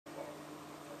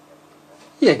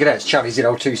Yeah, g'day, it's Charlie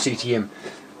ZL2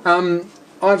 CTM.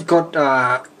 I've got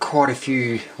quite a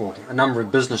few, well, a number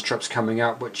of business trips coming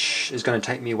up, which is going to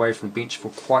take me away from the bench for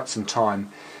quite some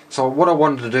time. So what I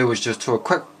wanted to do was just do a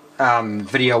quick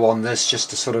video on this,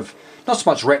 just to sort of, not so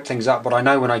much wrap things up, but I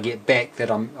know when I get back that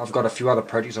I've got a few other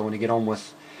projects I want to get on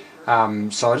with. So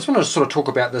I just want to sort of talk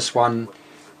about this one,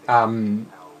 and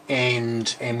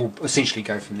we'll essentially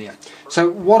go from there.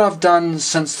 So what I've done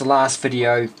since the last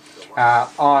video,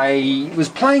 I was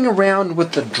playing around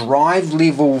with the drive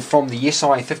level from the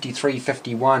SI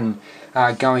 5351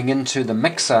 going into the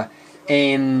mixer,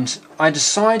 and I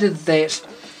decided that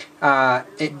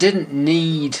it didn't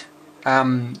need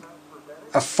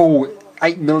a full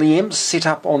 8 milliamps set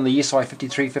up on the SI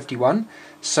 5351.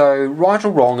 So right or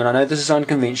wrong, and I know this is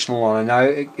unconventional and I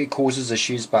know it causes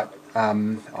issues, but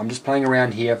I'm just playing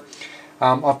around here.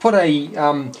 I've put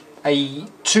a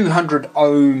 200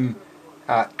 ohm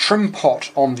trim pot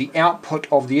on the output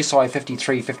of the SI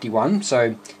 5351,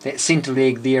 so that centre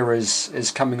leg there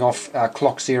is coming off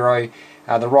clock 0,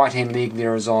 the right hand leg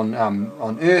there is on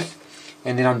earth,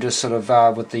 and then I'm just sort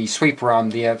of with the sweeper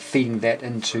arm there feeding that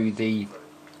into the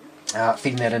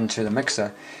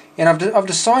mixer. And I've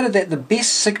decided that the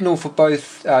best signal for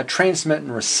both transmit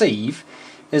and receive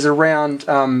is around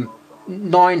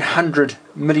 900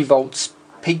 millivolts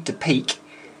peak to peak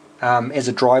as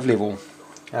a drive level,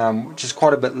 which is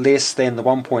quite a bit less than the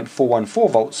 1.414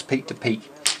 volts peak to peak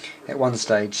at one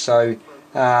stage. So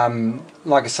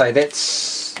like I say,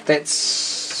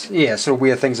 that's yeah, sort of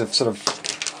where things have sort of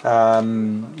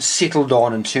settled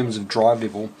on in terms of drive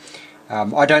level.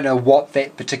 I don't know what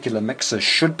that particular mixer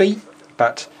should be,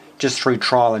 but just through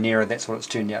trial and error that's what it's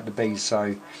turned out to be,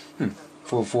 so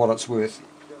for what it's worth.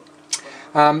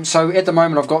 So at the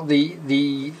moment I've got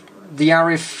the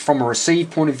RF from a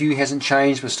receive point of view hasn't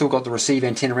changed. We've still got the receive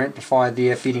antenna amplifier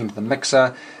there feeding into the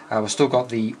mixer. We've still got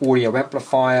the audio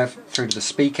amplifier through to the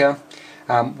speaker.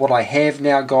 What I have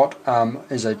now got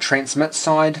is a transmit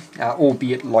side,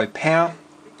 albeit low power.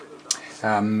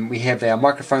 We have our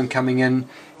microphone coming in,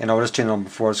 and I'll just turn it on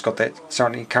before it's got that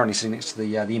currently sitting next to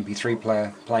the MP3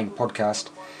 player playing a podcast,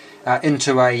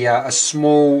 into a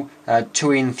small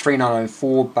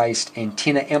 2N3904 based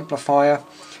antenna amplifier.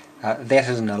 That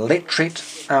is an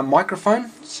electret microphone,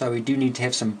 so we do need to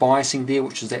have some biasing there,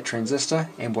 which is that transistor,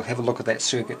 and we'll have a look at that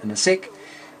circuit in a sec.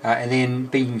 And then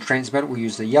being transmitted, we'll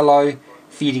use the yellow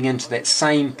feeding into that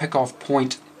same pick-off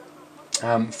point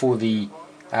for the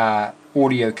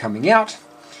audio coming out.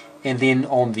 And then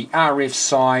on the RF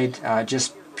side,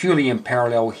 just purely in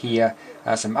parallel here,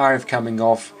 some RF coming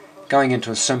off, going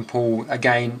into a simple,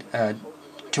 again,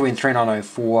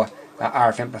 2N3904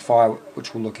 RF amplifier,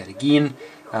 which we'll look at again.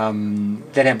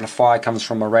 That amplifier comes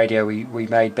from a radio we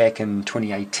made back in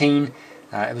 2018.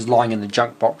 It was lying in the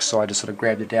junk box, so I just sort of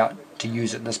grabbed it out to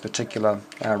use it in this particular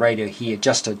radio here,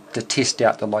 just to test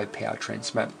out the low power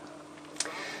transmit.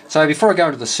 So before I go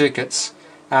into the circuits,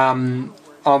 I've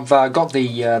got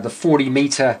the 40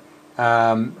 meter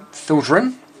filter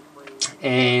in,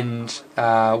 and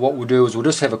what we'll do is we'll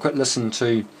just have a quick listen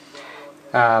to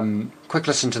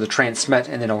the transmit,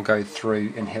 and then I'll go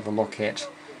through and have a look at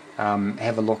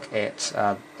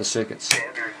the circuits.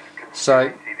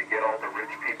 So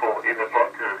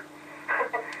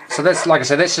that's, like I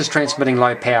said, that's just transmitting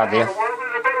low power there.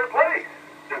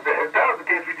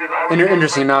 And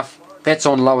interesting enough, that's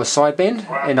on lower sideband,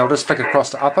 and I'll just flick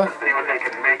across to upper.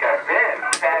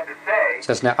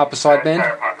 So it's now upper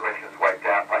sideband.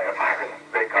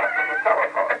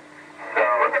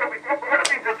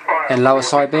 And lower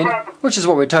sideband, which is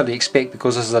what we totally expect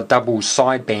because this is a double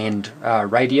sideband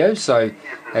radio, so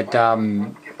it,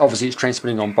 obviously it's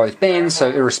transmitting on both bands, so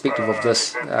irrespective of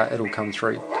this, it'll come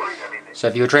through. So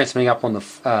if you were transmitting up on the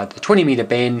 20 meter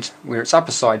band where it's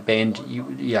upper sideband,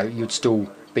 you'd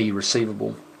still be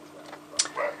receivable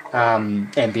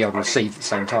and be able to receive at the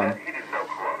same time.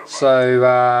 So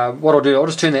what I'll do, I'll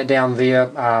just turn that down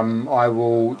there. I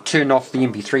will turn off the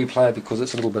MP3 player because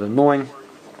it's a little bit annoying,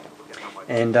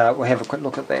 and we'll have a quick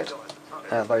look at that,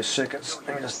 those circuits.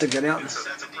 Let me just dig that out.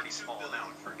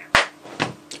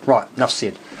 Right, enough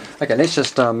said. Okay, let's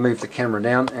just move the camera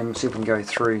down and see if we can go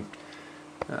through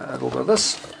a little bit of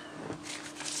this.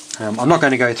 I'm not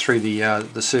going to go through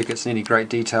the circuits in any great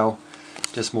detail,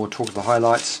 just more talk to the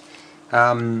highlights.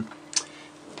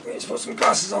 Let's put some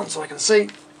glasses on so I can see.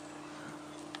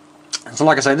 So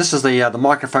like I say, this is the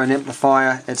microphone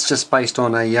amplifier. It's just based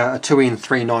on a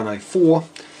 2N3904.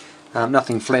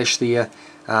 Nothing flash there.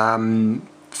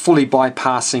 Fully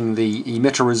bypassing the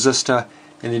emitter resistor,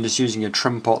 and then just using a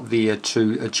trim pot there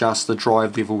to adjust the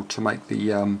drive level to make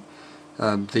the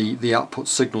output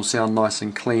signal sound nice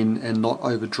and clean and not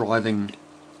overdriving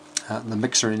the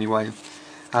mixer anyway.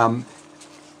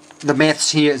 The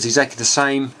maths here is exactly the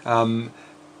same.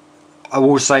 I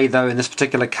will say though, in this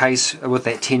particular case, with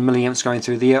that 10 milliamps going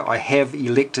through there, I have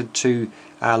elected to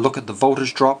look at the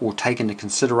voltage drop, or take into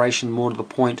consideration, more to the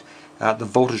point, the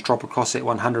voltage drop across that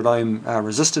 100 ohm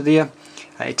resistor there.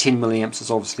 At 10 milliamps is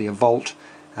obviously a volt,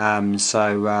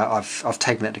 so I've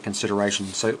taken that into consideration.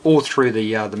 So all through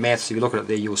the maths, if you look at it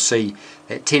there, you'll see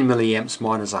that 10 milliamps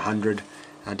minus 100.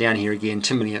 Down here again,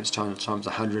 10 milliamps times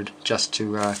 100, just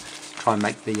to try and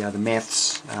make the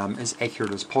maths as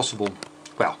accurate as possible.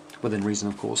 Well, within reason,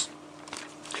 of course.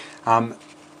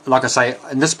 Like I say,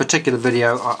 in this particular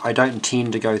video, I don't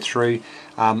intend to go through.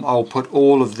 I'll put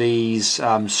all of these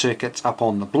circuits up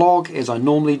on the blog as I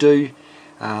normally do.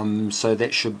 So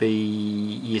that should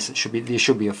be, yes, it should be. There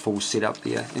should be a full setup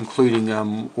there, including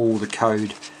all the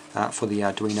code for the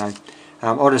Arduino.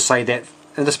 I'll just say that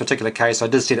in this particular case, I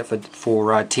did set it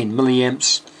for 10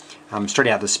 milliamps. Straight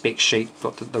out of the spec sheet,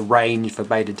 got the range for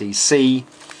beta DC.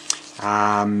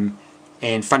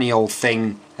 And funny old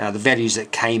thing, the values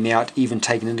that came out, even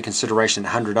taken into consideration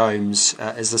 100 ohms,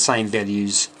 is the same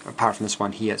values, apart from this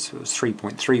one here. So it was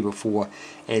 3.3 before,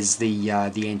 as the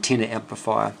antenna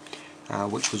amplifier,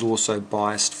 which was also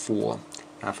biased for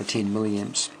 10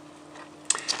 milliamps.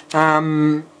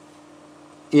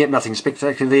 Yeah, nothing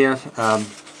spectacular there.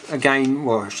 Again,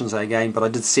 well, I shouldn't say again, but I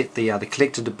did set the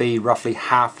collector to be roughly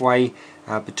halfway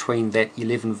between that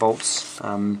 11 volts.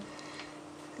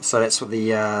 So that's what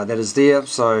that is there.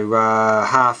 So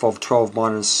half of 12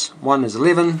 minus 1 is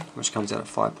 11, which comes out at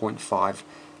 5.5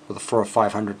 for a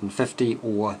 550,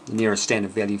 or the nearest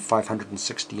standard value,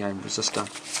 560 ohm resistor.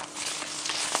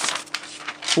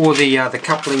 For the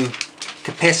coupling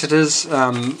capacitors,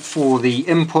 for the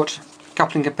input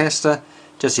coupling capacitor,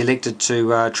 just elected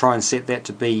to try and set that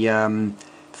to be,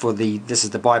 this is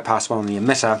the bypass one on the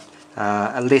emitter,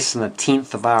 less than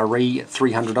 1/10 of RE at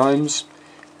 300 ohms.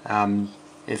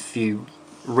 If you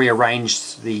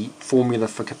rearrange the formula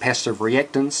for capacitive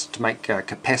reactance to make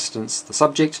capacitance the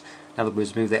subject, in other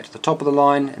words, move that to the top of the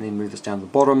line and then move this down to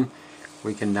the bottom,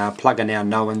 we can plug in our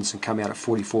knowns and come out at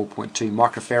 44.2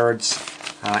 microfarads,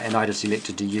 and I just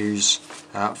elected to use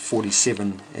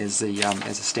 47 as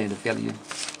a standard value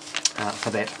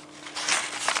for that.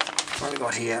 What have we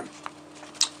got here?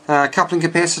 Coupling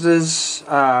capacitors.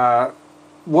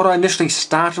 What I initially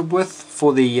started with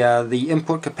for the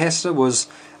input capacitor was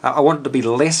I wanted to be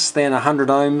less than 100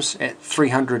 ohms at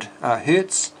 300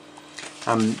 hertz.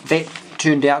 That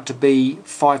turned out to be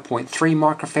 5.3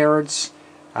 microfarads,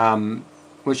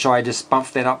 which I just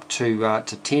bumped that up to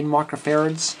 10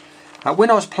 microfarads.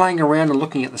 When I was playing around and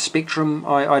looking at the spectrum,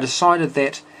 I decided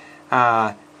that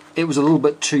it was a little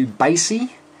bit too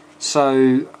bassy,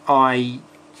 so I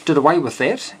did away with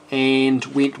that and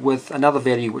went with another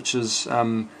value, which is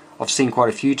I've seen quite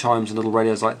a few times in little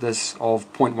radios like this,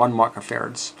 of 0.1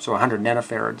 microfarads, so 100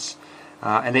 nanofarads,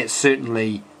 and that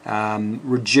certainly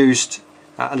reduced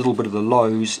a little bit of the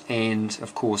lows, and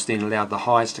of course then allowed the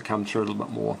highs to come through a little bit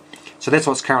more. So that's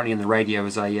what's currently in the radio,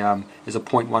 is a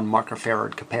 0.1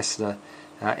 microfarad capacitor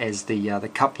as the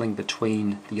coupling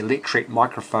between the electret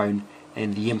microphone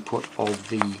and the input of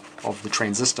the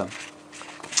transistor.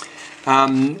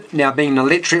 Now, being an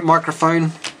electret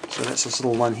microphone, so that's this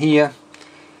little one here,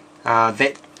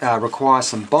 that requires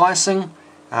some biasing.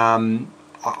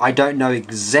 I don't know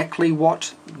exactly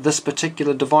what this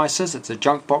particular device is. It's a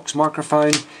junk box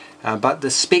microphone, but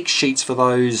the spec sheets for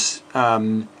those,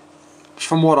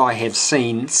 from what I have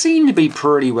seen, seem to be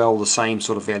pretty well the same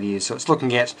sort of values. So it's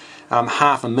looking at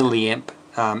half a milliamp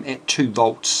at 2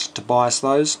 volts to bias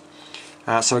those.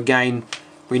 So again,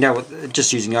 we know,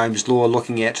 just using Ohm's law,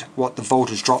 looking at what the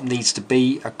voltage drop needs to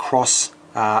be across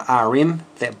RM,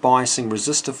 that biasing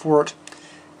resistor for it,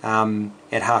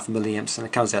 at half a milliamps, and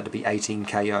it comes out to be 18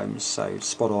 k ohms. So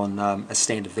spot on, a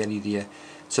standard value there.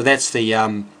 So that's the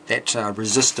that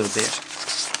resistor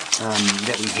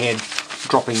that we had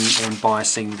dropping and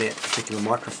biasing that particular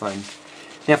microphone.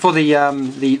 Now for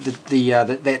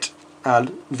that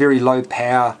very low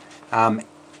power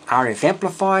RF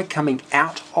amplifier coming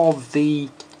out of the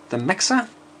mixer.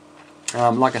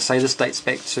 Like I say, this dates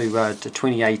back to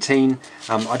 2018.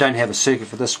 I don't have a circuit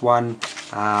for this one,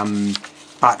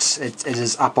 but it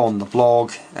is up on the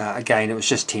blog. Again, it was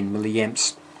just 10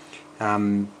 milliamps.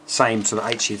 Same sort of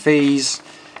HFEs.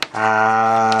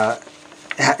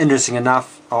 Interesting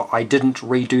enough, I didn't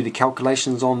redo the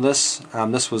calculations on this.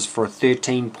 This was for a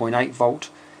 13.8 volt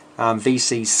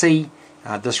VCC.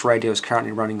 This radio is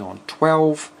currently running on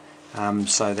 12,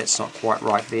 so that's not quite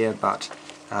right there, but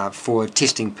for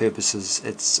testing purposes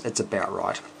it's about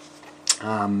right.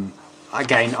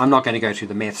 again, I'm not going to go through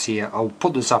the maths here. I'll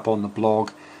put this up on the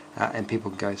blog and people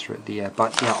can go through it there.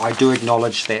 But I do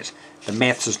acknowledge that the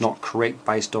maths is not correct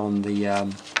based on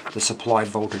the supply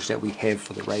voltage that we have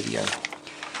for the radio.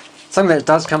 Something that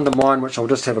does come to mind, which I'll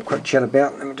just have a quick chat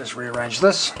about. Let me just rearrange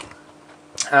this.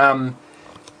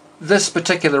 This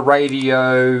particular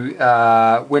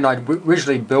radio, when I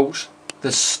originally built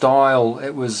this style,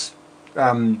 it was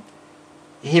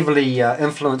heavily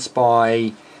influenced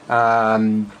by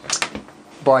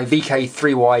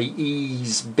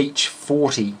VK3YE's Beach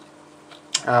 40,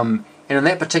 and in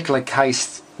that particular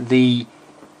case the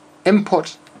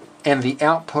input and the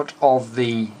output of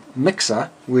the mixer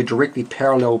were directly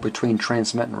parallel between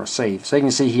transmit and receive. So you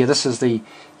can see here, this is the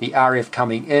RF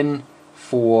coming in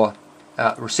for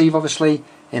receive obviously,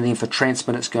 and then for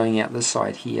transmit it's going out this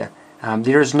side here.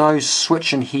 There is no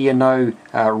switch in here, no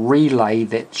relay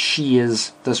that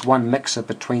shears this one mixer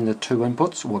between the two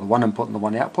inputs, or the one input and the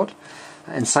one output.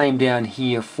 And same down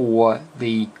here for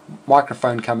the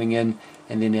microphone coming in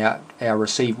and then our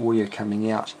receive audio coming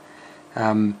out.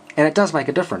 And it does make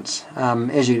a difference.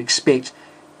 As you'd expect,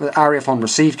 with RF on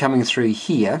receive coming through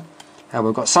here,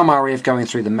 we've got some RF going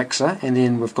through the mixer, and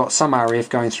then we've got some RF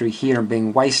going through here and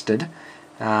being wasted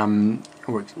in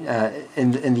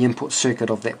the input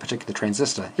circuit of that particular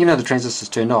transistor. Even though the transistor is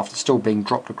turned off, it's still being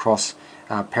dropped across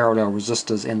parallel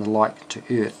resistors and the like to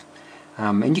earth.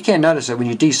 And you can notice that when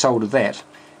you desolder that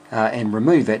and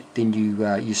remove it, then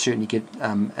you certainly get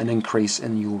an increase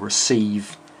in your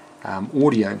receive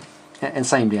audio, and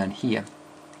same down here.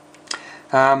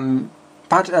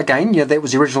 But again, that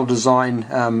was the original design,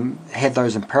 had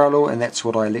those in parallel, and that's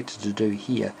what I elected to do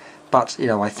here. But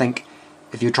I think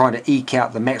if you're trying to eke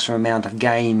out the maximum amount of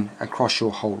gain across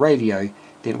your whole radio,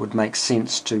 then it would make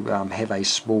sense to have a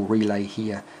small relay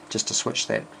here just to switch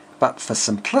that. But for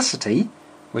simplicity,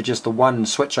 with just the one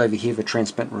switch over here for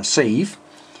transmit and receive,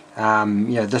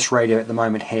 this radio at the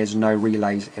moment has no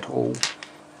relays at all.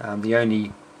 The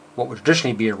only what would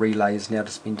traditionally be a relay is now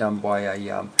just been done by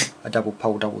a double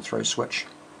pole, double throw switch.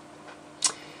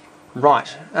 Right,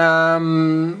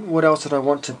 what else did I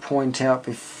want to point out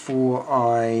before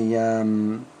I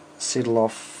settle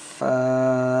off?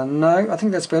 No, I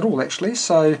think that's about all actually.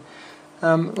 So,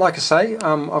 like I say,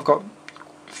 I've got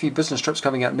a few business trips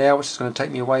coming up now, which is going to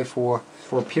take me away for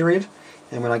a period,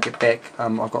 and when I get back,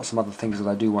 I've got some other things that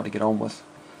I do want to get on with.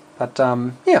 But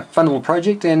yeah, fun little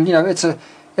project, and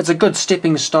it's a good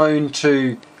stepping stone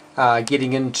to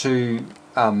getting into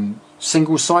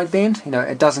single sideband.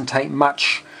 It doesn't take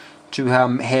much to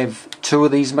have two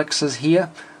of these mixers here,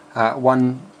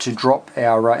 one to drop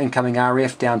our incoming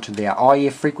RF down to our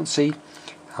IF frequency,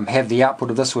 have the output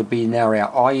of this would be now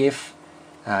our IF,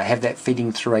 have that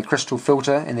feeding through a crystal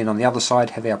filter, and then on the other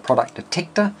side have our product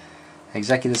detector,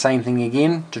 exactly the same thing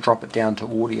again to drop it down to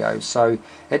audio. So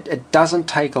it doesn't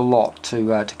take a lot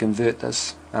to convert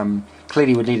this.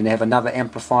 Clearly we'd need to have another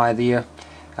amplifier there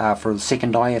for the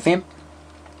second IF amp,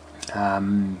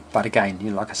 but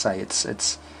again, like I say,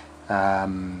 it's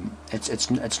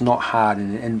not hard,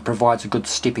 and provides a good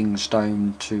stepping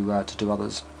stone to do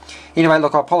others. Anyway,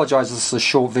 look, I apologise, this is a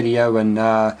short video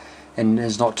and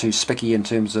is not too spicky in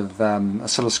terms of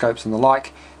oscilloscopes and the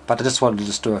like, but I just wanted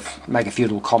to make a few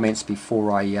little comments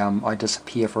before I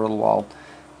disappear for a little while.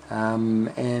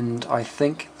 And I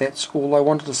think that's all I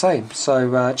wanted to say.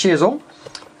 So cheers all,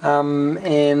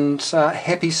 and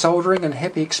happy soldering and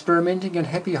happy experimenting and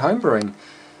happy homebrewing.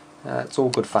 It's all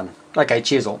good fun. Okay,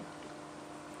 cheers all.